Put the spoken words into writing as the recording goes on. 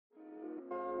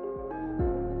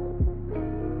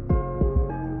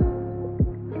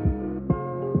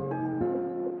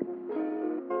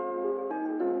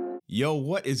Yo,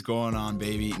 what is going on,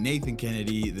 baby? Nathan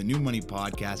Kennedy, the New Money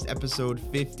Podcast, episode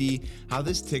 50, how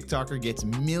this TikToker gets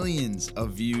millions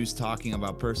of views talking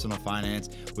about personal finance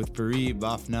with Parii,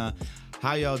 Bafna.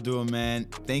 How y'all doing, man?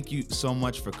 Thank you so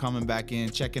much for coming back in,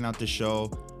 checking out the show.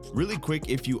 Really quick,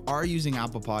 if you are using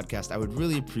Apple Podcast, I would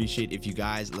really appreciate if you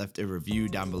guys left a review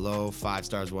down below. 5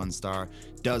 stars, 1 star,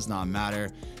 does not matter.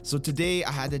 So today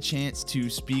I had the chance to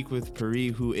speak with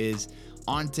Parii, who is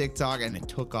on TikTok, and it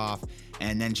took off,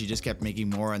 and then she just kept making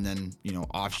more, and then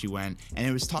off she went, and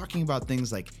it was talking about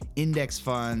things like index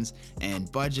funds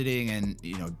and budgeting and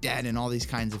debt and all these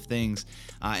kinds of things,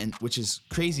 and which is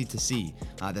crazy to see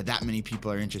that many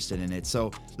people are interested in it.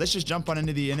 So let's just jump on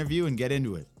into the interview and get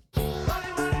into it.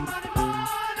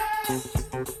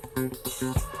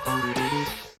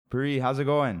 Parii, how's it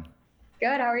going?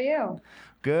 Good. How are you?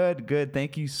 Good.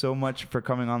 Thank you so much for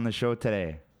coming on the show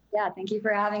today. Yeah, thank you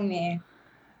for having me.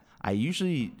 I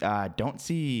usually don't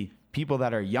see people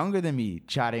that are younger than me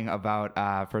chatting about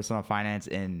personal finance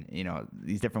in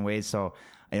these different ways. So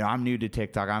I'm new to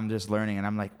TikTok. I'm just learning, and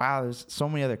I'm like, wow, there's so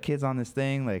many other kids on this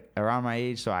thing like around my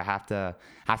age. So I have to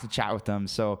chat with them.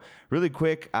 So really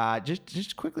quick,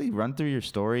 just quickly run through your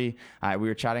story. We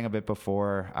were chatting a bit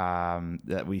before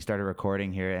that we started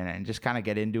recording here, and just kind of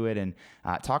get into it and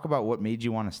talk about what made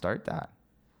you want to start that.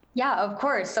 Yeah, of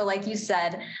course. So like you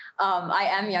said, I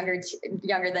am younger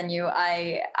than you.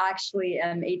 I actually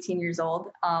am 18 years old.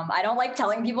 I don't like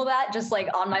telling people that just like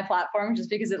on my platform, just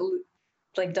because it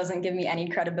like doesn't give me any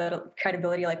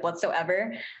credibility like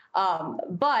whatsoever.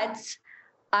 But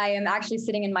I am actually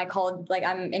sitting in my college, like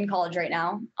I'm in college right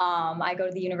now. I go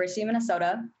to the University of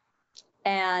Minnesota,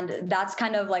 and that's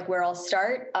kind of like where I'll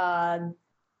start, kind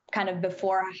of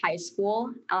before high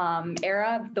school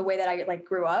era, the way that I like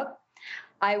grew up.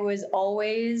 I was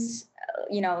always,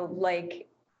 I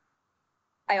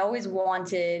always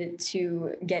wanted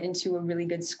to get into a really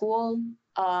good school,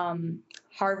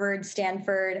 Harvard,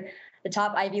 Stanford, the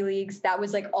top Ivy Leagues. That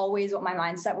was like always what my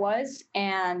mindset was.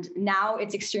 And now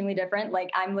it's extremely different.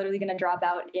 Like I'm literally going to drop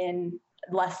out in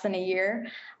less than a year.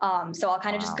 So I'll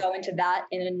kind of just go into that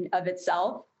in and of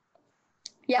itself.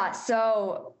 Yeah.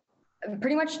 So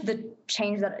pretty much the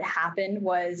change that happened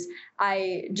was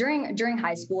during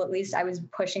high school, at least, I was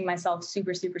pushing myself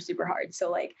super, super, super hard. So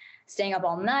like staying up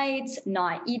all night,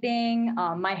 not eating.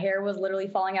 My hair was literally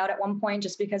falling out at one point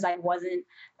just because I wasn't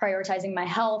prioritizing my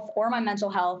health or my mental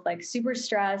health, like super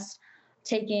stressed,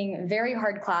 taking very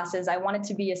hard classes. I wanted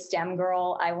to be a STEM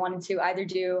girl. I wanted to either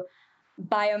do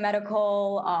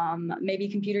biomedical, maybe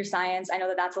computer science. I know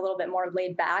that that's a little bit more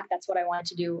laid back. That's what I wanted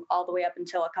to do all the way up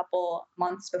until a couple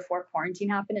months before quarantine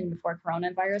happened and before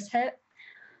coronavirus hit.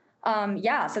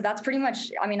 So that's pretty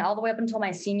much, all the way up until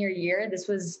my senior year, this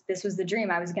was the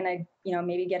dream. I was going to,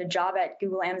 maybe get a job at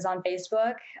Google, Amazon,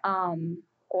 Facebook,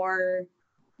 or,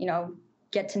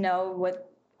 get to know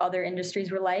what other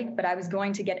industries were like, but I was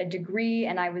going to get a degree,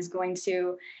 and I was going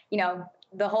to,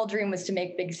 the whole dream was to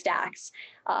make big stacks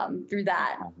through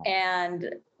that.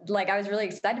 And like, I was really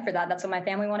excited for that. That's what my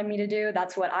family wanted me to do.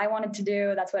 That's what I wanted to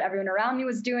do. That's what everyone around me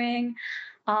was doing.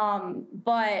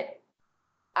 But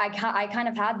I kind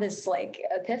of had this like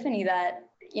epiphany that,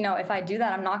 if I do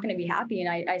that, I'm not going to be happy.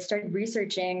 And I started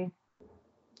researching,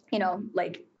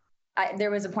 there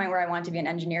was a point where I wanted to be an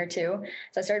engineer too.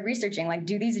 So I started researching, like,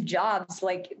 do these jobs,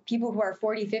 like people who are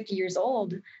 40, 50 years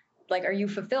old, like, are you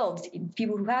fulfilled?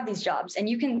 People who have these jobs, and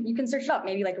you can search it up,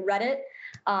 maybe like Reddit,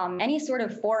 any sort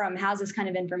of forum has this kind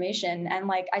of information. And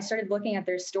like, I started looking at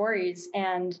their stories,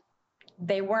 and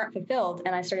they weren't fulfilled.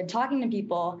 And I started talking to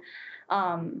people,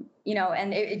 and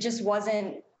it just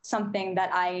wasn't something that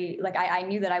I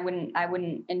knew that I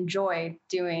wouldn't enjoy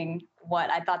doing what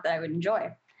I thought that I would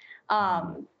enjoy.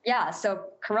 So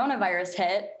coronavirus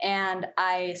hit, and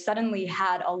I suddenly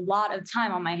had a lot of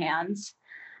time on my hands.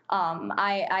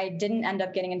 I didn't end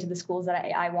up getting into the schools that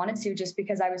I wanted to, just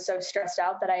because I was so stressed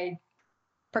out that I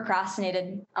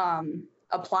procrastinated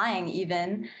applying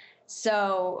even.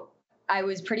 So I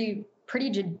was pretty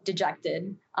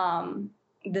dejected.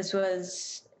 This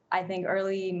was, I think,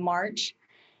 early March,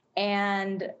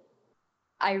 and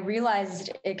I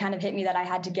realized, it kind of hit me that I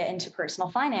had to get into personal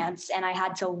finance, and I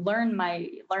had to learn my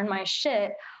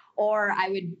shit, or I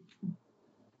would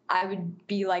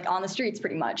be like on the streets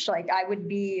pretty much. Like I would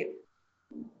be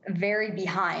very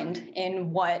behind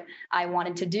in what I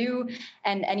wanted to do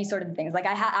and any sort of things. Like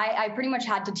I pretty much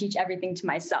had to teach everything to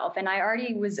myself. And I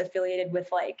already was affiliated with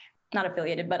not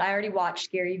affiliated, but I already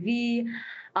watched Gary Vee,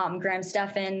 Graham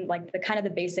Stephan, like the kind of the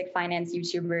basic finance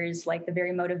YouTubers, like the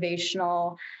very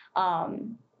motivational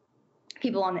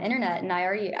people on the internet. And I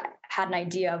already had an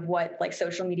idea of what like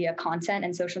social media content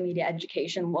and social media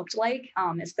education looked like,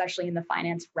 especially in the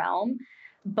finance realm.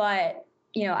 But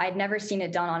I'd never seen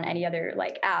it done on any other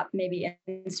like app, maybe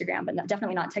Instagram, but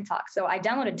definitely not TikTok. So I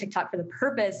downloaded TikTok for the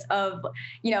purpose of,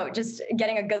 just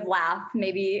getting a good laugh,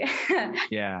 maybe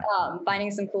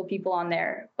finding some cool people on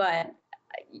there. But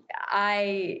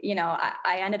I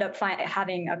ended up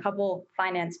having a couple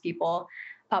finance people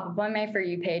pop up on my For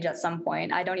You page at some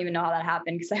point. I don't even know how that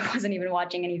happened because I wasn't even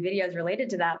watching any videos related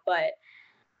to that. But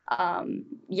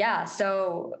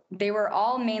so they were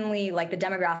all mainly like the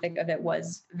demographic of it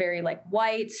was very like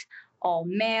white, all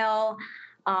male.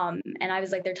 And I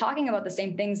was like, they're talking about the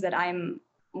same things that I'm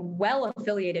well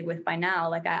affiliated with by now.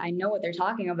 Like I know what they're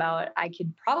talking about. I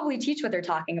could probably teach what they're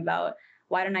talking about.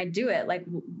 Why don't I do it? Like,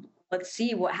 let's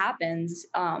see what happens.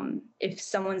 If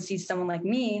someone sees someone like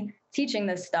me teaching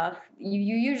this stuff,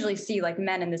 you usually see like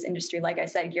men in this industry, like I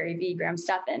said, Gary Vee, Graham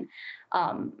Stephan.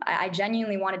 I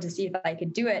genuinely wanted to see if I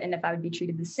could do it and if I would be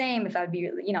treated the same, if I would be,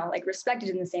 like respected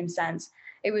in the same sense.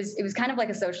 It was kind of like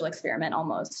a social experiment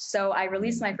almost. So I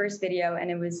released my first video and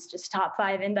it was just top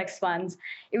 5 index funds.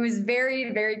 It was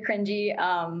very, very cringy.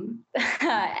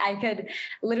 I could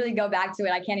literally go back to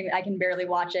it. I can barely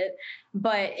watch it,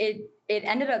 but it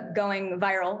ended up going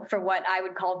viral for what I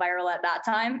would call viral at that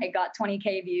time. It got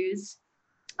 20K views.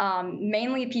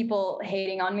 Mainly people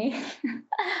hating on me.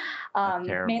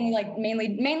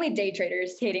 Mainly day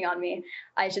traders hating on me,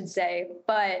 I should say.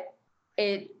 But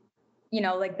it,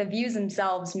 like the views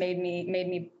themselves made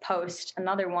me post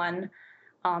another one,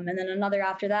 and then another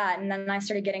after that. And then I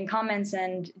started getting comments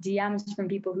and DMs from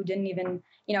people who didn't even,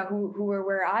 who were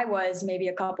where I was maybe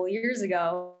a couple years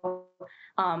ago,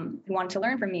 who wanted to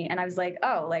learn from me. And I was like,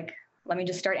 oh, like, let me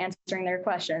just start answering their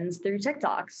questions through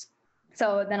TikToks.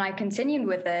 So then I continued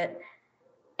with it,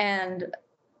 and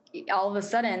all of a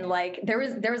sudden, like there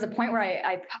was a point where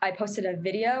I posted a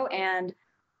video, and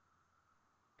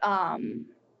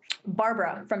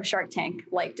Barbara from Shark Tank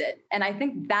liked it, and I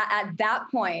think that at that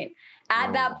point,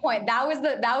 that was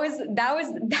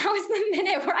the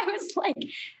minute where I was like,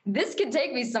 this could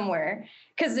take me somewhere,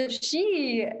 because if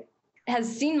she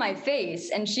has seen my face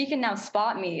and she can now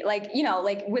spot me, like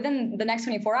like within the next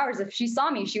 24 hours, if she saw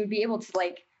me, she would be able to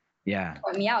like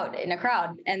point me out in a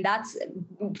crowd. And that's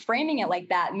framing it like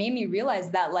that made me realize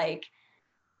that like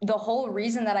the whole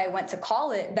reason that I went to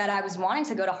college, that I was wanting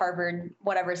to go to Harvard,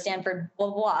 whatever, Stanford, blah,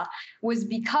 blah, blah, was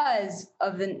because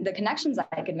of the connections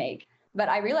I could make. But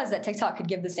I realized that TikTok could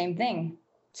give the same thing.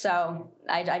 So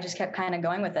I just kept kind of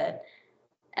going with it.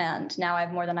 And now I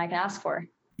have more than I can ask for.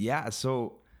 Yeah.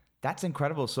 So that's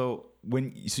incredible. So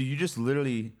you just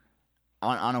literally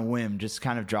on a whim, just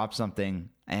kind of dropped something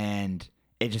and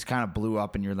it just kind of blew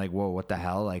up and you're like, whoa, what the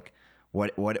hell? Like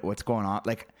what's going on?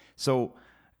 Like, so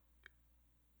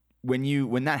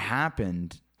when that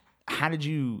happened, how did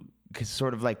you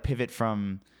sort of like pivot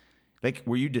from, like,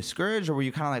 were you discouraged or were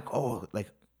you kind of like, oh,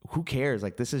 like, who cares?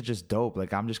 Like, this is just dope.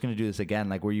 Like, I'm just going to do this again.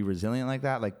 Like, were you resilient like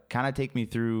that? Like, kind of take me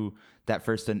through those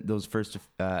first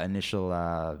initial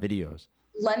videos.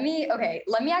 Let me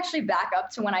actually back up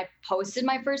to when I posted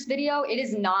my first video. It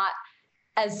is not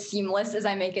as seamless as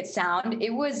I make it sound.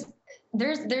 It was,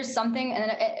 there's something,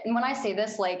 and when I say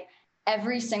this, like,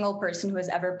 every single person who has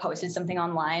ever posted something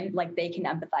online, like, they can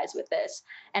empathize with this.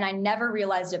 And I never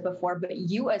realized it before, but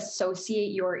you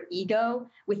associate your ego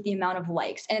with the amount of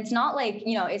likes. And it's not like,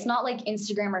 it's not like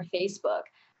Instagram or Facebook,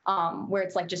 where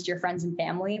it's like just your friends and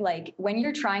family. Like, when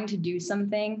you're trying to do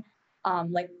something,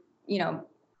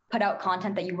 put out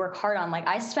content that you work hard on. Like,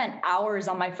 I spent hours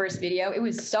on my first video. It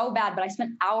was so bad, but I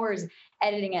spent hours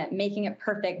editing it, making it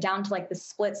perfect down to like the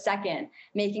split second,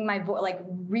 making my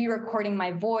re-recording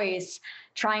my voice,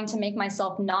 trying to make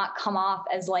myself not come off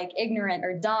as like ignorant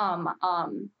or dumb.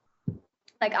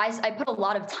 Like I put a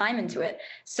lot of time into it.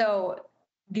 So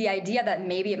the idea that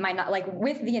maybe it might not, like,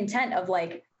 with the intent of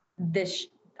like this,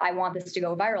 I want this to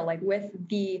go viral, like with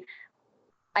the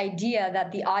idea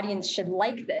that the audience should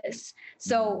like this.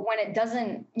 So when it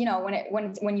doesn't,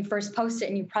 when you first post it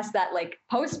and you press that like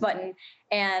post button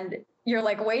and you're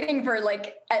like waiting for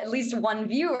like at least one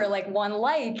view or like one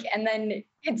like, and then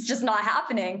it's just not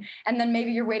happening. And then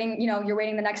maybe you're waiting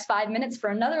the next 5 minutes for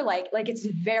another like it's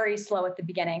very slow at the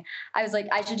beginning. I was like,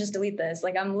 I should just delete this.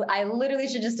 Like I literally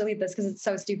should just delete this because it's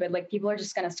so stupid. Like, people are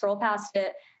just going to scroll past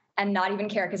it and not even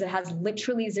care because it has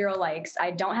literally 0 likes. I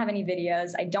don't have any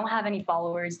videos. I don't have any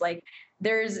followers. Like,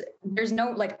 there's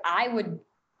no, like, I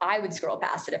would scroll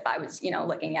past it if I was,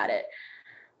 looking at it.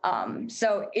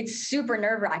 So it's super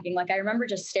nerve-wracking. Like, I remember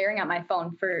just staring at my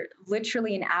phone for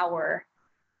literally an hour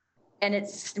and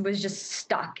it was just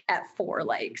stuck at 4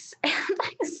 likes. And I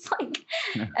was like,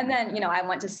 and then, I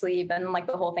went to sleep, and like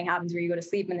the whole thing happens where you go to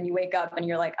sleep and then you wake up and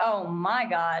you're like, oh my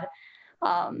God.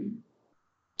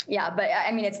 Yeah, but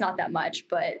I mean, it's not that much,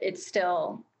 but it's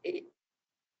still,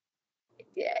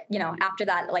 after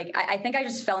that, like, I think I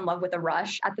just fell in love with the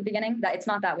rush at the beginning. That it's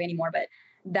not that way anymore, but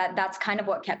that's kind of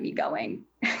what kept me going.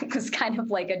 It was kind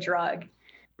of like a drug.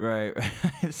 Right.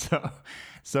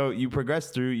 So you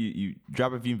progress through, you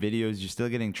drop a few videos, you're still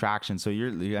getting traction. So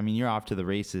you're off to the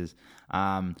races.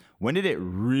 When did it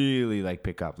really like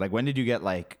pick up? Like when did you get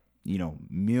like,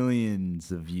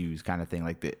 millions of views kind of thing?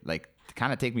 Like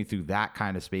kind of take me through that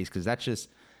kind of space. Cause that's just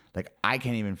like, I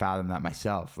can't even fathom that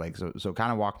myself. Like, so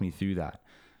kind of walk me through that.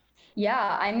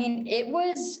 Yeah. I mean, it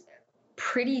was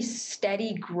pretty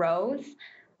steady growth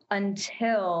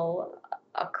until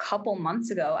a couple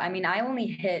months ago. I mean, I only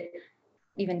hit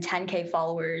even 10K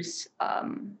followers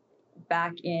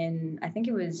back in, I think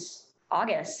it was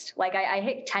August. Like I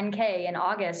hit 10K in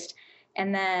August,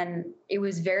 and then it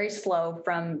was very slow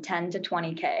from 10 to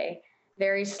 20K,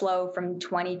 very slow from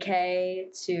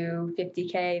 20K to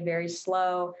 50K, very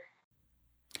slow.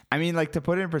 I mean, like to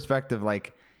put it in perspective,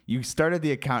 like you started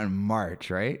the account in March,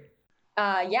 right?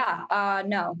 Yeah.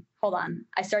 No, hold on.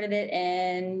 I started it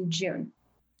in June.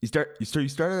 You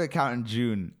started the account in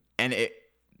June, and it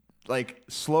like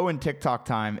slow in TikTok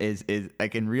time is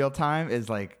like in real time is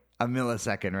like a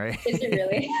millisecond, right? Is it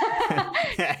really?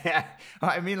 Yeah.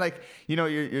 I mean, like,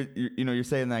 you're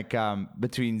saying like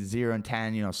between 0 and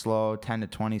 10, slow, 10 to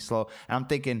 20 slow. And I'm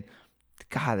thinking,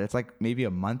 God, that's like maybe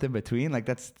a month in between. Like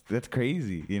that's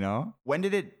crazy, When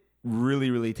did it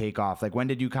really, really take off? Like when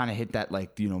did you kind of hit that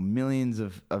like, millions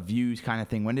of views kind of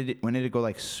thing? When did it go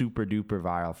like super duper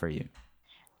viral for you?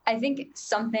 I think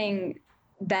something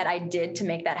that I did to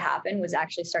make that happen was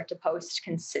actually start to post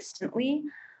consistently.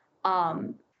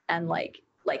 And like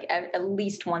at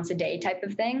least once a day type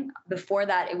of thing. Before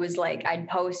that, it was like I'd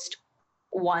post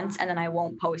once and then I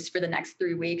won't post for the next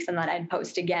 3 weeks, and then I'd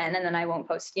post again and then I won't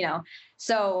post,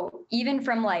 So even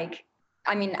from like,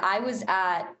 I mean, I was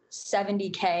at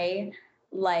 70K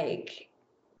like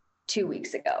 2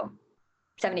 weeks ago,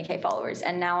 70K followers,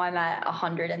 and now I'm at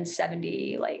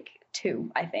 170 like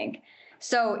 2, I think.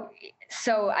 So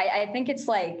I think it's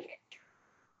like,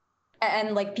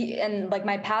 and like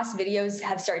my past videos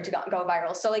have started to go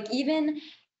viral. So like even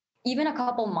a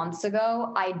couple months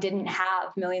ago, I didn't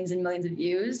have millions and millions of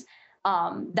views.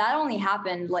 That only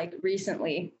happened like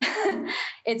recently.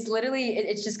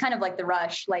 It's just kind of like the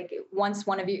rush. Like once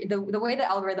one of you, the way the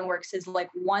algorithm works is like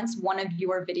once one of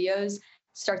your videos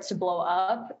starts to blow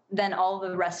up, then all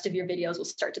the rest of your videos will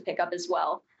start to pick up as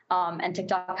well. And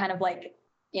TikTok kind of like,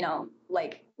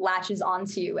 like latches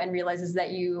onto you and realizes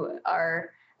that you are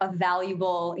a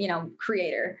valuable,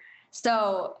 creator.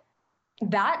 So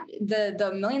that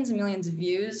the millions and millions of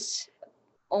views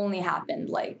only happened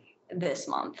like this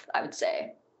month, I would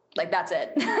say. Like that's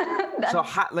it. So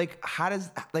how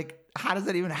does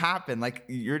that even happen? Like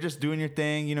you're just doing your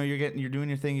thing, you're doing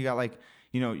your thing. You got like,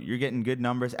 you're getting good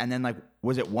numbers. And then like,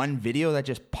 was it one video that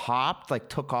just popped, like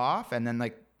took off, and then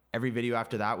like every video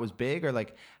after that was big? Or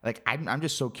like I'm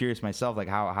just so curious myself, like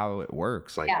how it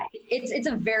works. Like, yeah, it's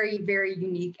a very, very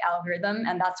unique algorithm.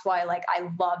 And that's why like I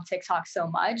love TikTok so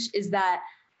much, is that,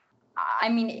 I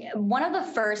mean, one of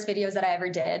the first videos that I ever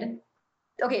did,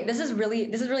 okay, this is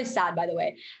really sad, by the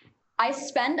way. I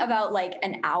spend about like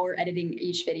an hour editing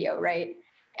each video, right?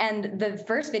 And the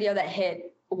first video that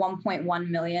hit 1.1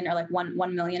 million, or like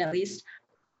 1 million at least,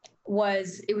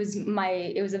 was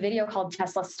a video called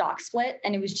Tesla stock split.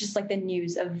 And it was just like the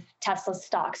news of Tesla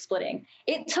stock splitting.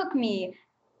 It took me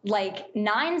like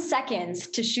 9 seconds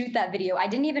to shoot that video. I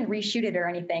didn't even reshoot it or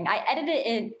anything. I edited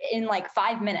it in like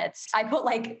 5 minutes. I put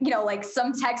like, like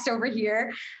some text over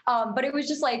here. But it was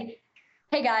just like,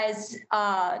 hey guys,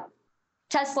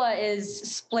 Tesla is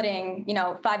splitting,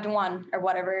 5-1 or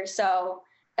whatever. So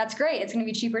that's great. It's going to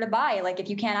be cheaper to buy, like if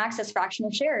you can't access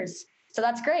fractional shares. So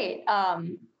that's great.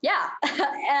 Yeah.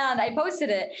 And I posted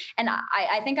it, and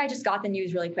I think I just got the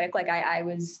news really quick. Like I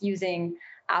was using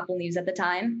Apple News at the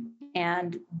time,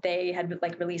 and they had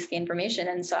like released the information.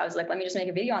 And so I was like, let me just make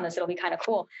a video on this. It'll be kind of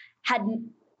cool.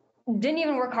 Didn't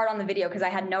even work hard on the video because I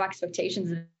had no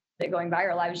expectations of it going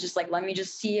viral. I was just like, let me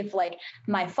just see if like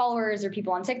my followers or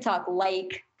people on TikTok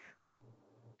like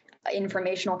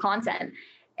informational content.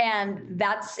 And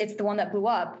it's the one that blew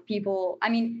up. It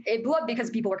blew up because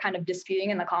people were kind of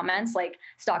disputing in the comments, like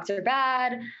stocks are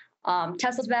bad,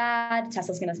 Tesla's bad,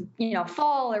 Tesla's going to,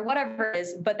 fall or whatever it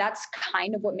is. But that's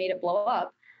kind of what made it blow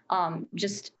up.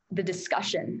 Just the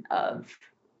discussion of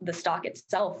the stock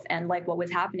itself and like what was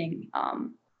happening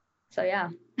So yeah,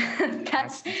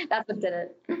 that's what did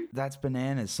it. That's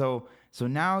bananas. So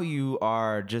now you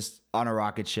are just on a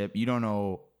rocket ship. You don't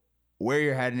know where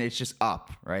you're heading. It's just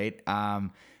up, right?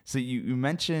 So you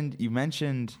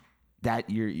mentioned that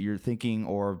you're thinking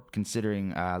or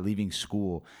considering leaving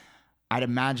school. I'd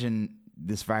imagine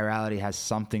this virality has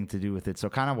something to do with it. So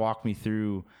kind of walk me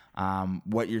through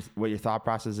what your thought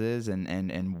process is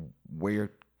and where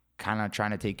you're kind of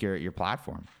trying to take your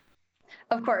platform.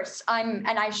 Of course,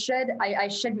 I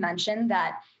should mention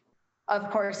that, of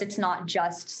course, it's not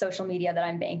just social media that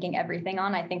I'm banking everything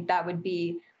on. I think that would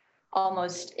be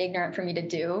almost ignorant for me to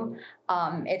do.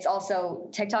 It's also,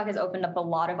 TikTok has opened up a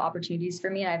lot of opportunities for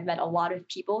me, and I've met a lot of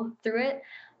people through it.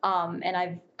 And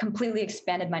I've completely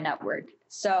expanded my network.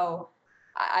 So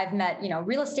I've met,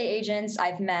 real estate agents,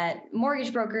 I've met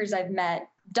mortgage brokers, I've met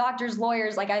doctors,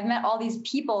 lawyers, like I've met all these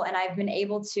people, and I've been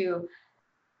able to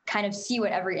kind of see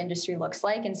what every industry looks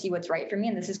like and see what's right for me.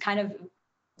 And this is kind of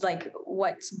like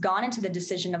what's gone into the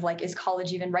decision of like, is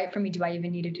college even right for me? Do I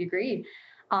even need a degree?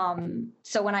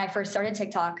 So when I first started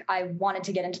TikTok, I wanted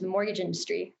to get into the mortgage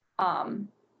industry,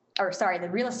 the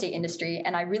real estate industry.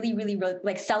 And I really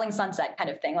like selling sunset kind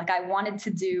of thing. Like I wanted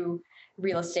to do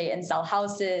real estate and sell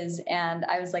houses. And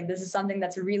I was like, this is something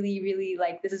that's really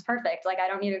like, this is perfect. Like I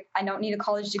don't need a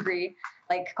college degree.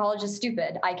 Like college is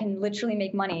stupid. I can literally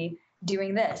make money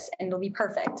doing this and it'll be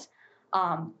perfect.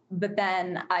 But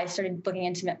then I started looking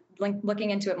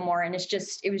into it more, and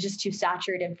it was just too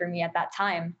saturated for me at that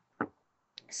time.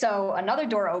 So another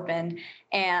door opened,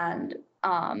 and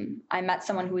I met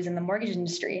someone who was in the mortgage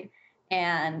industry,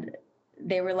 and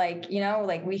they were like,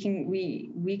 like we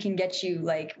can get you,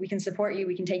 like we can support you,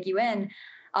 we can take you in.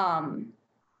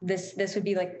 This would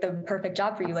be like the perfect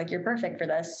job for you. Like you're perfect for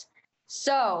this.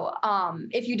 So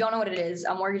if you don't know what it is,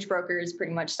 a mortgage broker is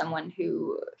pretty much someone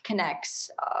who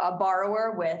connects a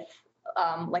borrower with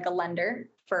like a lender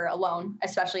for a loan,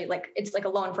 especially like it's like a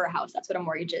loan for a house. That's what a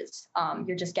mortgage is.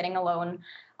 You're just getting a loan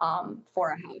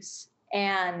for a house.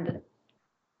 And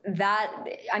that,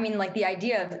 I mean, like the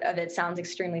idea of it sounds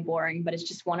extremely boring, but it's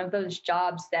just one of those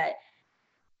jobs that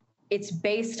it's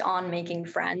based on making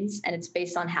friends, and it's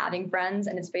based on having friends,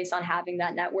 and it's based on having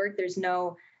that network. There's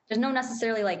no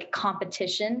necessarily like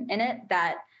competition in it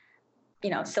that,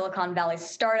 Silicon Valley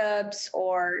startups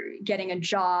or getting a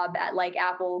job at like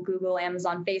Apple, Google,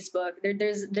 Amazon, Facebook.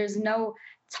 There's no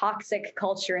toxic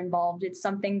culture involved. It's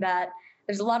something that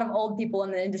there's a lot of old people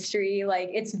in the industry. Like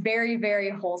it's very,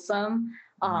 very wholesome.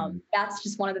 That's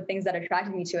just one of the things that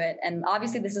attracted me to it. And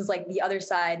obviously this is like the other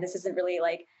side. This isn't really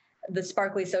like the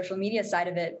sparkly social media side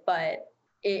of it, but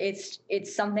it's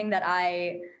something that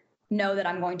I know that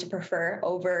I'm going to prefer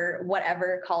over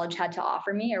whatever college had to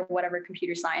offer me, or whatever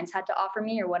computer science had to offer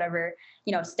me, or whatever,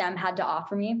 STEM had to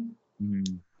offer me.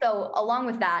 Mm-hmm. So along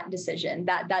with that decision,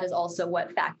 that is also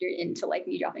what factored into like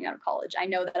me dropping out of college. I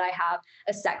know that I have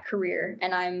a set career,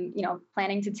 and I'm,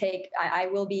 planning to I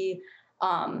will be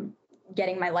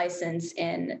getting my license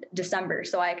in December.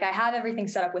 So I have everything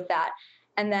set up with that.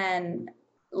 And then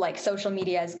like social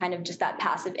media is kind of just that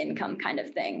passive income kind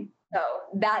of thing. So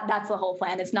that's the whole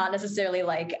plan. It's not necessarily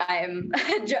like I'm,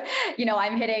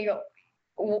 I'm hitting,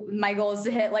 my goal is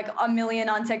to hit like 1 million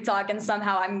on TikTok and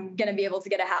somehow I'm going to be able to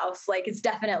get a house. Like it's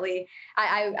definitely,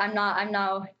 I'm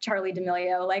no Charlie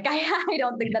D'Amelio. Like I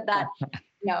don't think that,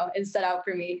 is set out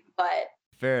for me, but.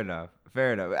 Fair enough.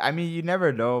 I mean, you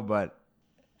never know, but.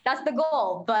 That's the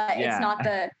goal, but yeah. It's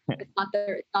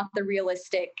not the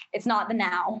realistic. It's not the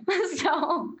now.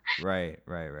 So. Right.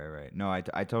 No, I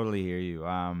totally hear you.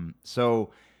 So,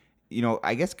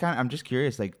 I guess I'm just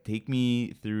curious, like take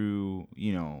me through,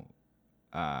 your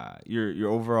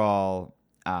overall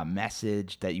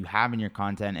message that you have in your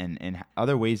content and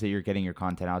other ways that you're getting your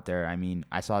content out there. I mean,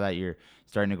 I saw that you're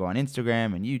starting to go on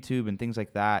Instagram and YouTube and things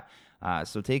like that.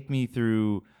 So take me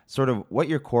through sort of what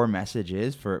your core message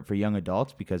is for young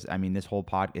adults, because I mean, this whole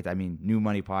New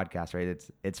Money podcast, right?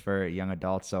 It's for young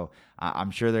adults. So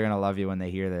I'm sure they're going to love you when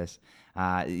they hear this.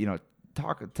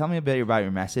 Tell me a bit about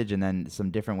your message and then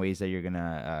some different ways that you're going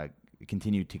to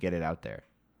continue to get it out there.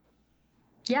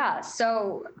 Yeah.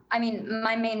 So, I mean,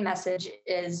 my main message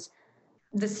is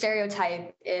the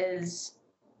stereotype is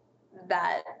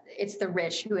that it's the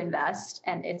rich who invest,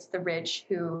 and it's the rich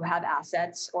who have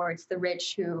assets, or it's the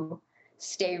rich who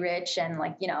stay rich, and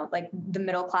like, like the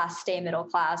middle class stay middle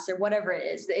class, or whatever it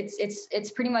is.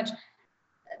 It's pretty much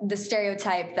the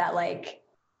stereotype that like,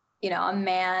 a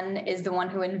man is the one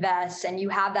who invests, and you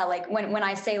have that, like when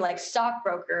I say like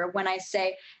stockbroker, when I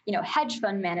say, hedge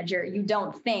fund manager, you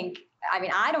don't think,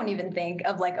 I don't even think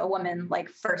of like a woman, like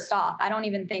first off, I don't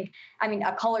even think,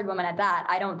 a colored woman at that,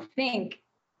 I don't think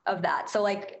of that. So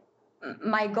like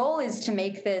my goal is to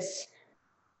make this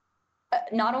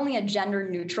not only a gender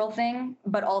neutral thing,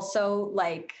 but also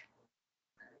like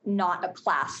not a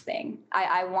class thing.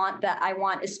 I want that. I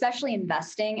want, especially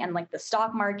investing and like the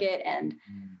stock market and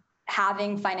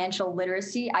having financial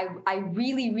literacy. I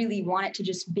really, really want it to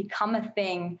just become a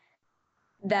thing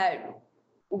that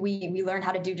we learn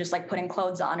how to do, just like putting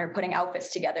clothes on or putting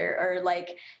outfits together, or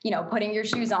like, putting your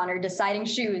shoes on or deciding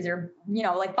shoes, or,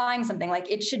 like buying something.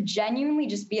 Like it should genuinely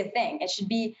just be a thing. It should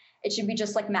be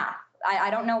just like math.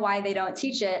 I don't know why they don't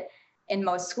teach it in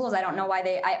most schools. I don't know why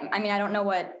I mean, I don't know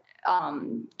what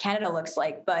Canada looks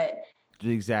like, but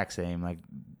The exact same. Like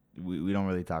we don't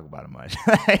really talk about it much.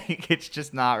 Like it's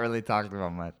just not really talked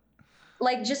about much.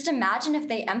 like, just imagine if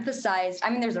they emphasized, I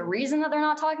mean, there's a reason that they're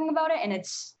not talking about it, and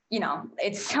it's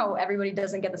so everybody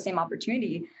doesn't get the same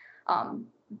opportunity.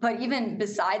 But even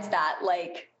besides that,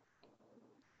 like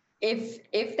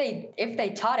if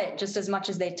they taught it just as much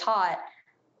as they taught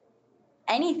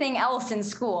anything else in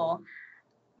school,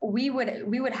 we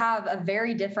would have a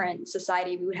very different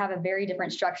society. We would have a very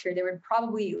different structure. There would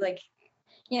probably, like,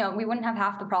 we wouldn't have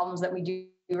half the problems that we do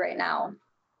right now.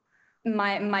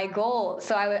 My goal,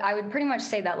 so I would pretty much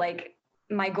say that, like,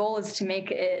 my goal is to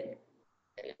make it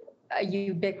a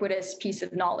ubiquitous piece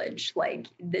of knowledge. Like,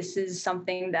 this is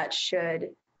something that should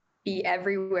be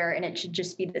everywhere, and it should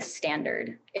just be the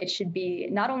standard. It should be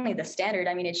not only the standard,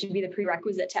 I mean, it should be the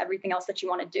prerequisite to everything else that you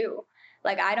want to do.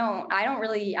 Like,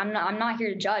 I'm not here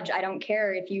to judge. I don't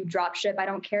care if you drop ship. I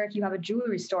don't care if you have a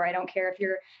jewelry store. I don't care if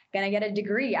you're going to get a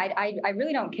degree. I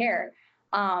really don't care.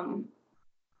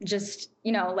 Just,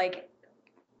 like,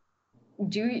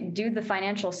 do the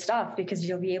financial stuff, because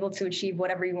you'll be able to achieve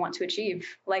whatever you want to achieve.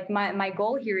 Like, my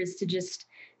goal here is to just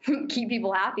keep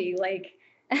people happy. Like,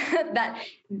 that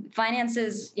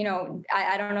finances,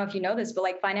 I don't know if you know this, but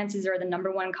like, finances are the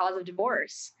number one cause of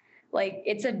divorce. Like,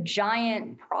 it's a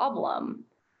giant problem,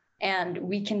 and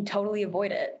we can totally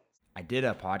avoid it. I did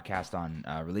a podcast on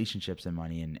relationships and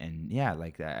money, and yeah,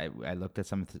 like I looked at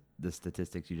some of the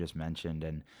statistics you just mentioned,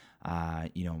 and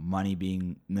money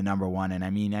being the number one. And I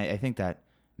mean, I think that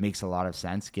makes a lot of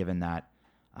sense, given that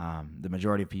the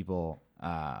majority of people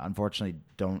unfortunately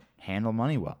don't handle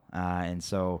money well, and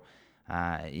so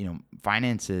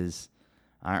finances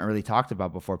aren't really talked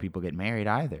about before people get married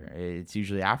either. It's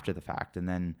usually after the fact, and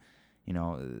then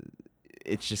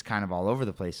it's just kind of all over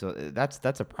the place. So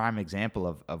that's a prime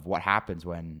example of what happens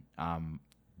when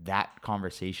that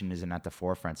conversation isn't at the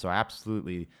forefront. So I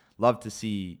absolutely love to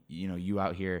see you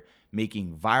out here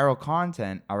making viral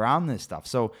content around this stuff.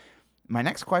 So my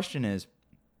next question is,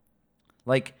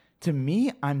 like, to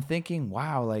me, I'm thinking,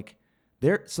 wow, like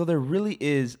there really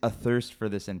is a thirst for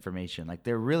this information. Like,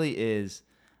 there really is,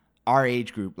 our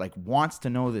age group like wants to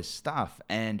know this stuff.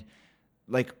 And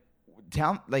like,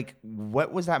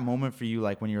 what was that moment for you,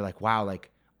 like, when you're like, wow,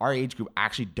 like our age group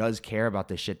actually does care about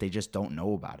this shit, they just don't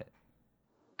know about it?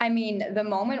 I mean, the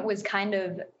moment was kind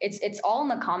of, it's all in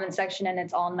the comment section, and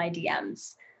it's all in my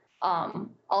DMs.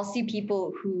 I'll see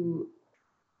people who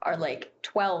are like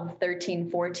 12,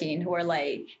 13, 14 who are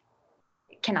like,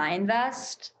 can I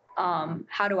invest?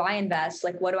 How do I invest?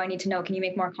 Like, what do I need to know? Can you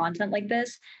make more content like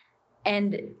this?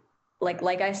 And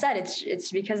like I said,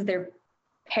 it's because their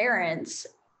parents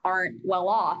aren't well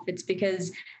off. It's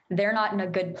because they're not in a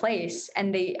good place.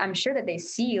 And I'm sure that they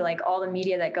see like all the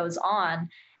media that goes on,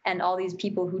 and all these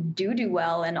people who do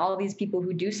well, and all these people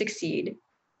who do succeed.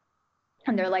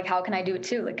 And they're like, how can I do it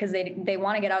too? Like, because they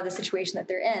want to get out of the situation that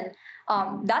they're in.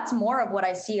 That's more of what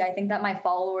I see. I think that my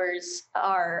followers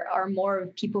are more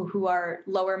of people who are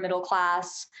lower middle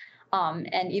class,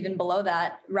 and even below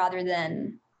that, rather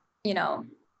than,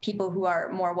 people who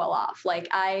are more well off.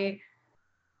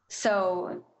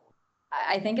 So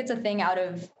I think it's a thing out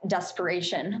of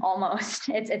desperation almost.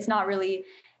 It's not really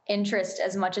interest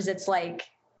as much as it's like,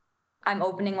 I'm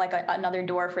opening like another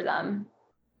door for them.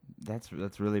 That's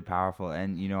really powerful.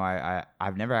 And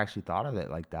I've never actually thought of it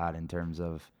like that, in terms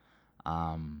of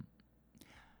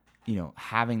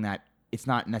having that. It's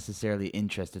not necessarily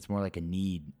interest, it's more like a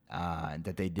need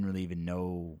that they didn't really even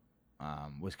know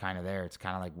was kind of there. It's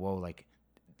kind of like, whoa, like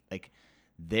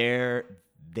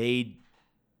they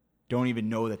don't even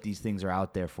know that these things are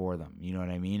out there for them. You know what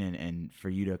I mean? And for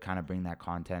you to kind of bring that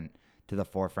content to the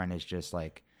forefront is just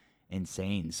like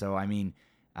insane. So I mean,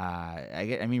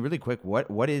 really quick,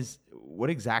 what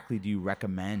exactly do you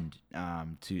recommend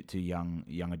to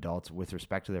young adults with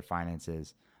respect to their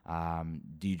finances?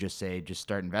 Do you just say, just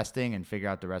start investing and figure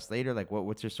out the rest later? Like,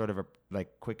 what's your sort of a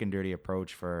like quick and dirty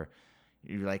approach for,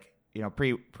 you're like,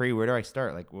 pre, where do I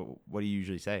start? Like, what do you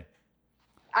usually say?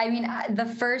 I mean, the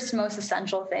first most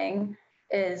essential thing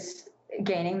is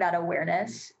gaining that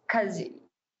awareness, because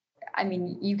I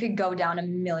mean, you could go down a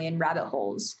million rabbit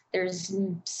holes. There's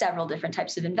several different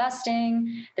types of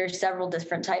investing. There's several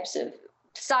different types of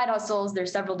side hustles.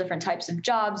 There's several different types of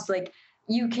jobs. Like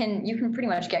you can pretty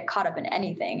much get caught up in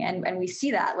anything. And we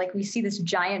see that, like we see this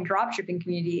giant drop shipping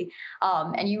community.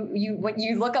 And when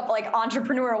you look up like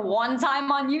entrepreneur one time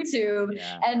on YouTube,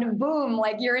 and boom,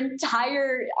 like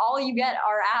all you get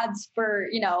are ads for,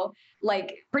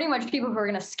 like pretty much people who are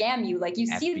going to scam you. Like you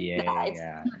FBA, see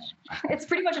that it's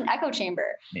pretty much an echo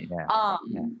chamber.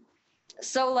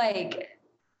 So like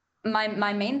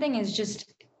my main thing is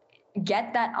just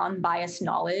get that unbiased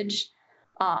knowledge.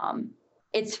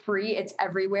 It's free. It's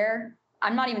everywhere.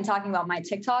 I'm not even talking about my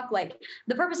TikTok. Like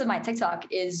the purpose of my TikTok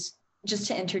is just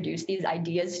to introduce these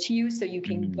ideas to you so you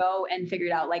can go and figure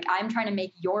it out. Like I'm trying to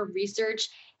make your research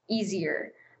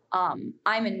easier. I'm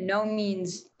in no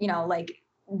means, like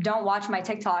don't watch my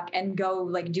TikTok and go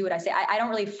like do what I say. I don't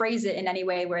really phrase it in any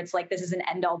way where it's like this is an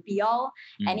end all be all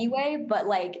anyway, but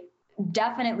like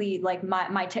definitely like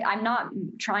I'm not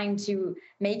trying to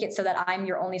make it so that I'm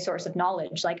your only source of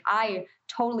knowledge. Like I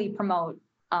totally promote,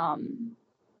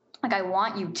 like I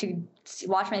want you to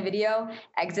watch my video,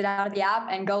 exit out of the app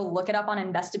and go look it up on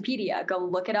Investopedia, go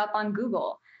look it up on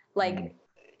Google. Like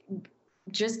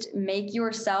just make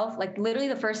yourself, like literally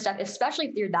the first step, especially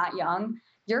if you're that young,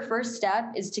 your first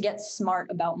step is to get smart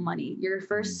about money. Your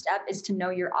first step is to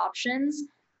know your options.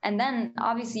 And then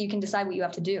obviously you can decide what you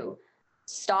have to do.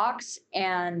 Stocks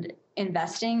and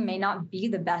investing may not be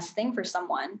the best thing for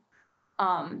someone.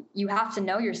 You have to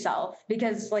know yourself,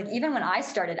 because like, even when I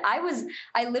started, I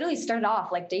literally started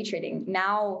off like day trading.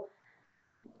 Now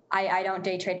I don't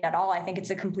day trade at all. I think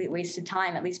it's a complete waste of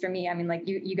time, at least for me. I mean, like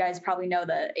you guys probably know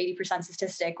the 80%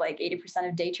 statistic, like 80%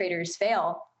 of day traders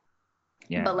fail.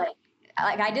 Yeah. But like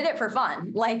I did it for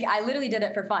fun. Like I literally did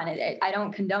it for fun. I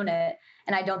don't condone it.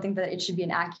 And I don't think that it should be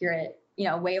an accurate,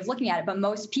 way of looking at it. But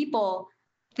most people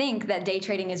think that day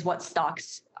trading is what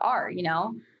stocks are,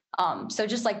 So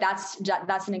just like that's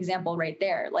an example right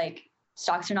there. Like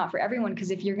stocks are not for everyone, because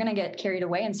if you're going to get carried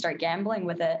away and start gambling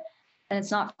with it, then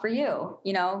it's not for you,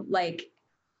 like,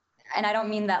 and I don't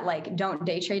mean that like don't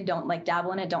day trade, don't like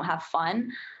dabble in it, don't have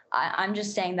fun. I'm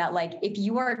just saying that like if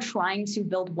you are trying to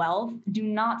build wealth, do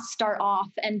not start off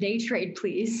and day trade,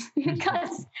 please,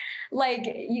 because like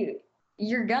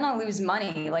you're gonna lose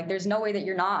money. Like there's no way that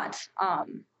you're not.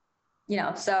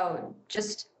 So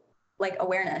just like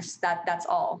awareness, that's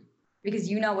all, because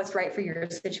you know what's right for your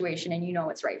situation and you know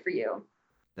what's right for you.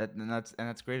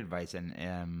 That's great advice. And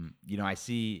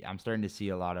I'm starting to see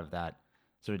a lot of that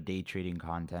sort of day trading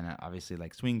content, obviously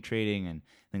like swing trading and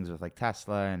things with like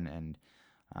Tesla and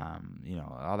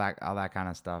all that kind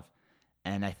of stuff.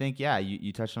 And I think,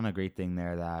 you touched on a great thing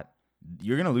there, that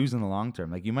you're going to lose in the long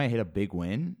term. Like you might hit a big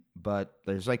win, but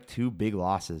there's like two big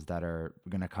losses that are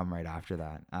going to come right after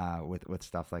that, with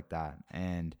stuff like that.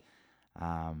 And,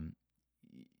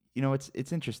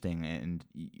 it's interesting. And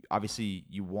obviously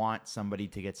you want somebody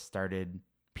to get started,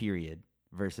 period,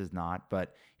 versus not,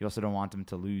 but you also don't want them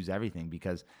to lose everything,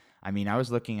 because I mean, I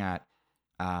was looking at,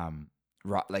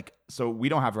 so we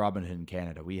don't have Robinhood in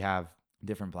Canada. We have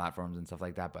different platforms and stuff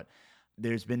like that, but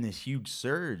there's been this huge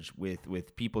surge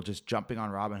with people just jumping on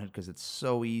Robinhood because it's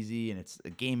so easy and it's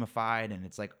gamified, and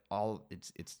it's like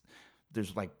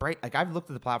there's like bright, like I've looked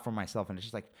at the platform myself and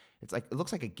it's like it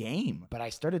looks like a game. But I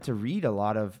started to read a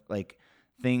lot of like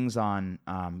things on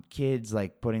kids,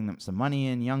 like putting them some money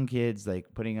in, young kids, like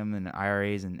putting them in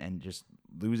IRAs and just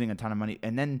losing a ton of money,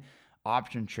 and then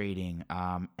option trading.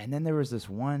 And then there was this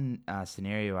one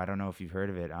scenario, I don't know if you've heard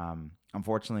of it.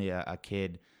 Unfortunately, a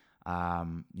kid,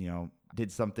 did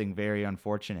something very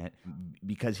unfortunate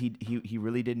because he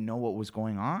really didn't know what was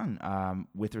going on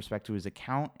with respect to his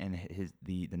account, and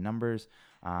the numbers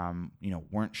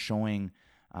weren't showing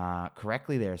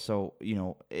correctly there. So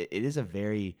it is a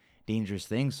very dangerous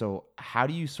thing. So how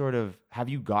do you have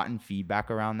you gotten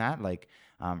feedback around that, like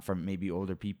from maybe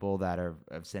older people that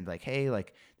have said like, hey,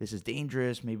 like this is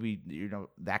dangerous, maybe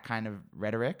that kind of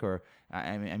rhetoric? Or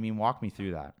I mean walk me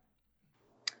through that.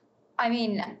 I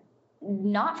mean,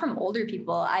 not from older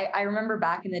people. I remember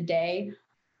back in the day,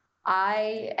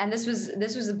 and this was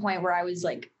the point where I was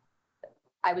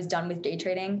done with day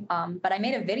trading. But I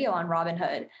made a video on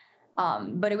Robinhood.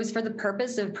 But it was for the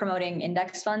purpose of promoting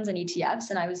index funds and ETFs.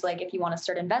 And I was like, if you want to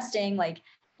start investing,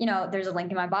 there's a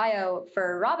link in my bio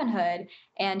for Robinhood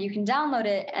and you can download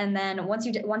it. And then once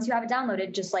you have it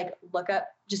downloaded, just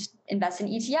just invest in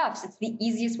ETFs. It's the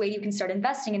easiest way you can start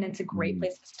investing. And it's a great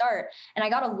place to start. And I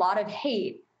got a lot of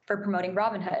hate for promoting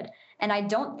Robinhood. And I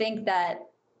don't think that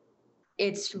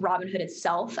it's Robinhood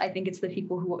itself. I think it's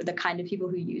the kind of people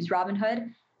who use Robinhood.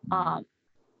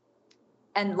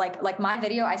 And like my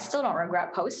video, I still don't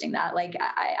regret posting that. Like,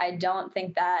 I don't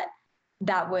think that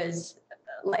was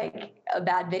like a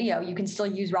bad video. You can still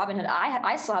use Robinhood.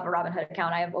 I still have a Robinhood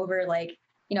account. I have over like,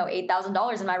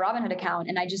 $8,000 in my Robinhood account.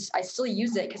 And I still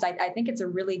use it because I think it's a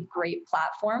really great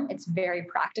platform. It's very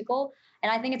practical.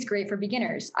 And I think it's great for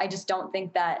beginners. I just don't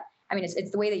think that,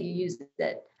 it's the way that you use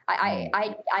it.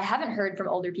 I haven't heard from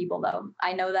older people though.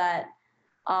 I know that,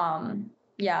 I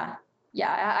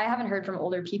haven't heard from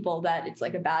older people that it's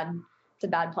like it's a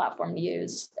bad platform to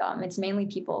use. It's mainly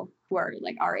people who are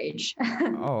like our age.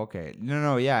 Oh, okay.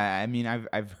 No, yeah. I mean,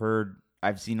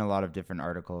 I've seen a lot of different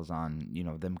articles on,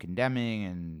 them condemning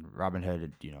and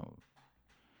Robinhood,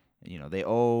 they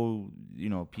owe,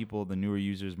 people, the newer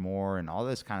users more and all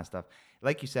this kind of stuff.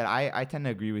 Like you said, I tend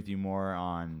to agree with you more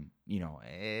on,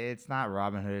 it's not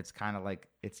Robinhood. It's kind of like,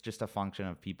 it's just a function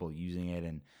of people using it.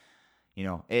 And,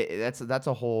 that's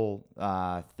a whole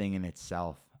thing in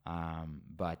itself.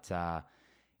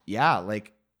 Yeah,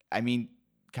 like, I mean,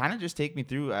 kind of just take me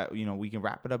through, we can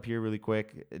wrap it up here really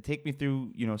quick. Take me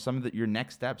through, some of your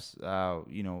next steps. I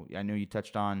know you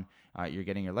touched on you're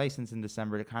getting your license in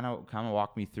December. To kind of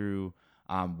walk me through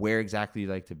where exactly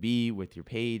you'd like to be with your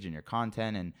page and your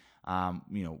content, and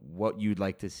what you'd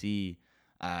like to see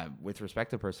with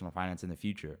respect to personal finance in the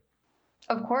future.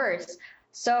 Of course.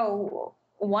 So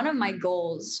one of my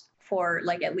goals for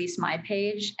like at least my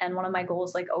page, and one of my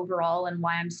goals like overall, and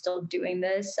why I'm still doing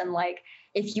this, and like,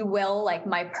 if you will, like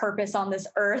my purpose on this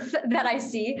earth that I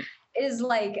see is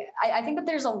like, I think that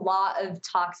there's a lot of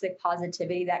toxic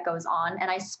positivity that goes on. And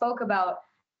I spoke about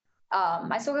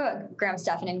Graham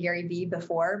Stephan and Gary Vee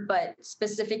before, but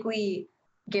specifically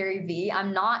Gary Vee,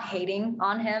 I'm not hating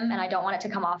on him and I don't want it to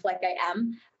come off like I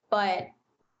am, but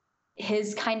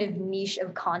his kind of niche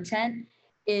of content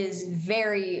is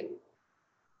very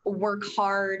work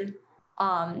hard,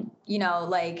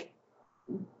 like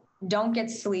don't get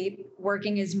sleep.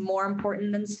 Working is more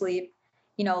important than sleep.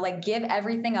 Like give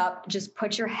everything up, just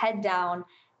put your head down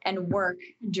and work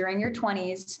during your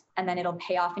 20s, and then it'll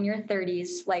pay off in your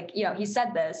 30s. Like, he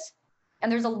said this.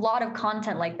 And there's a lot of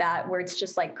content like that where it's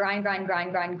just like grind.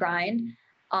 And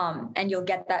you'll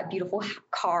get that beautiful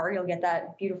car, you'll get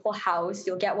that beautiful house,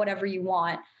 you'll get whatever you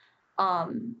want,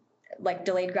 like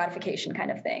delayed gratification kind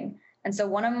of thing. And so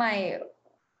one of my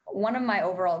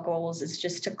overall goals is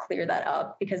just to clear that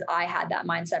up, because I had that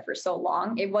mindset for so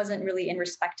long. It wasn't really in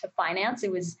respect to finance.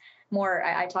 It was more,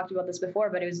 I talked about this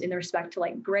before, but it was in respect to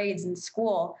like grades in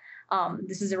school.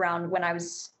 This is around when I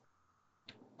was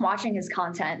watching his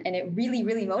content, and it really,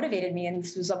 really motivated me. And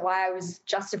this was why I was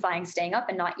justifying staying up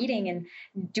and not eating and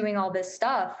doing all this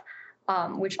stuff,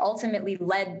 which ultimately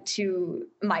led to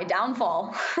my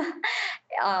downfall.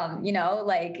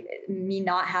 Like me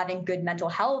not having good mental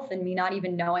health, and me not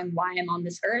even knowing why I'm on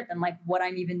this earth, and like what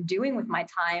I'm even doing with my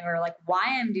time, or like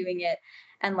why I'm doing it,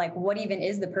 and like what even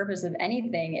is the purpose of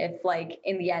anything if like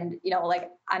in the end,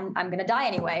 like I'm gonna die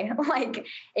anyway. Like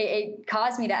it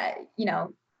caused me to,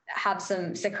 have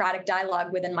some Socratic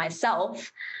dialogue within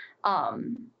myself.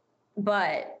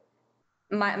 But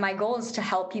my goal is to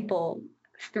help people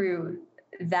through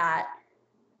that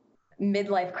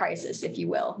midlife crisis, if you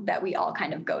will, that we all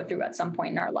kind of go through at some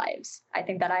point in our lives. I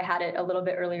think that I had it a little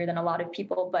bit earlier than a lot of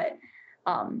people, but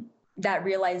that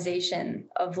realization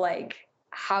of like,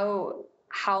 how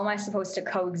am I supposed to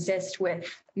coexist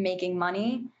with making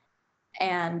money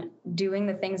and doing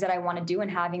the things that I want to do, and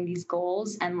having these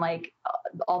goals and like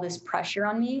all this pressure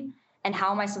on me, and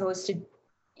how am I supposed to,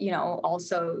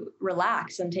 also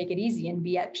relax and take it easy and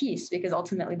be at peace, because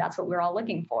ultimately that's what we're all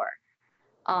looking for.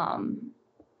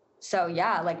 So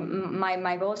yeah, like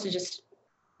my goal is to just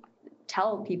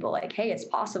tell people like, hey, it's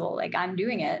possible. Like I'm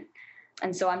doing it.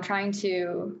 And so I'm trying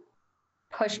to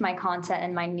push my content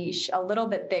and my niche a little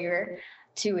bit bigger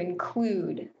to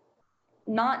include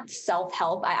not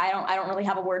self-help. I don't really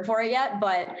have a word for it yet,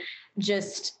 but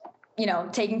just,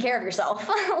 taking care of yourself,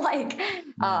 like,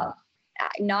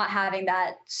 not having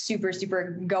that super,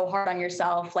 super go hard on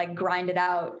yourself, like grind it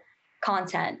out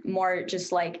content, more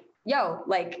just like, yo,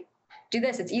 like do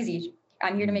this. It's easy.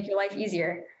 I'm here to make your life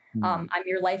easier. I'm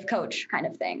your life coach kind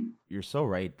of thing. You're so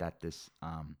right that this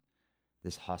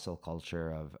hustle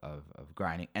culture of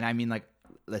grinding. And I mean, like,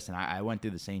 listen, I went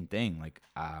through the same thing. Like,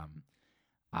 and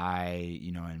I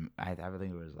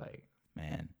think it was like,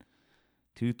 man,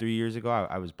 2-3 years ago,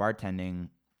 I was bartending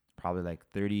probably like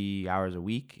 30 hours a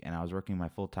week, and I was working my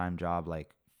full-time job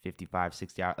like 55,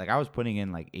 60 hours. Like I was putting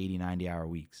in like 80, 90 hour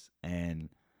weeks. And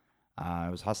I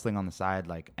was hustling on the side,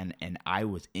 like, and I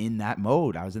was in that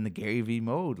mode. I was in the Gary Vee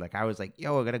mode. Like, I was like,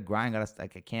 yo, I gotta grind,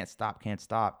 like, I can't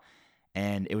stop.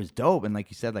 And it was dope. And like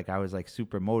you said, like, I was like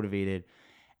super motivated.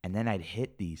 And then I'd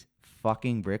hit these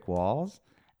fucking brick walls,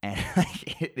 and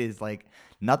like, it is like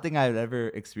nothing I've ever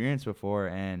experienced before.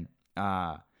 And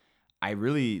I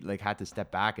really like had to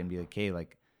step back and be like, hey,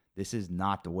 like, this is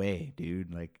not the way,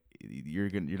 dude. Like, you're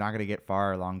not gonna get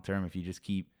far long term if you just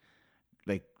keep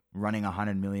like running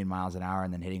 100 million miles an hour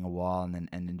and then hitting a wall and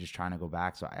then just trying to go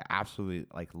back. So I absolutely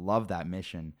like love that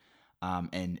mission,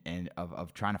 and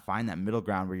of trying to find that middle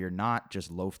ground where you're not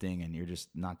just loafing and you're just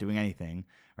not doing anything,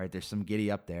 right? There's some giddy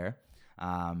up there,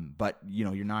 but you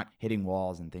know, you're not hitting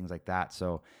walls and things like that.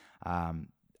 So I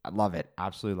love it,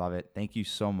 absolutely love it. Thank you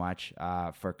so much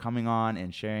for coming on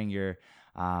and sharing your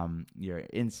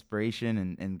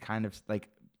inspiration and kind of like,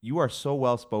 you are so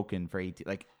well spoken for 18,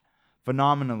 like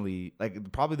phenomenally,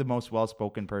 like probably the most well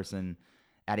spoken person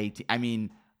at 18. I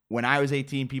mean, when I was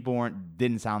 18, people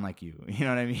didn't sound like you. You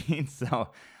know what I mean? So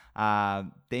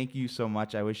thank you so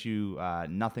much. I wish you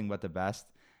nothing but the best.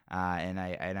 And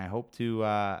I hope to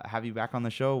have you back on the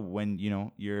show when, you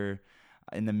know, you're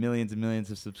in the millions and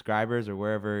millions of subscribers or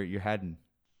wherever you're heading.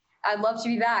 I'd love to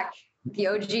be back. The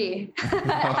OG.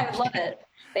 I love it.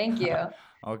 Thank you.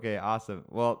 Okay, awesome.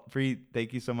 Well, Parii,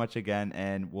 thank you so much again,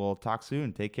 and we'll talk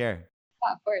soon. Take care.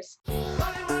 Yeah, of course.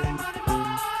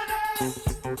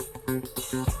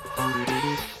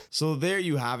 So there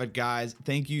you have it, guys.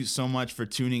 Thank you so much for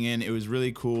tuning in. It was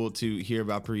really cool to hear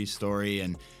about Parii's story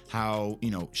and how, you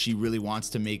know, she really wants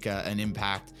to make an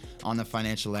impact on the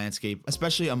financial landscape,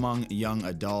 especially among young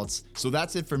adults. So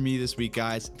that's it for me this week,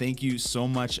 guys. Thank you so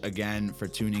much again for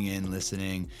tuning in,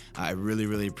 listening. I really,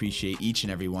 really appreciate each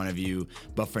and every one of you.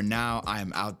 But for now, I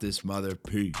am out this mother.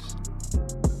 Peace.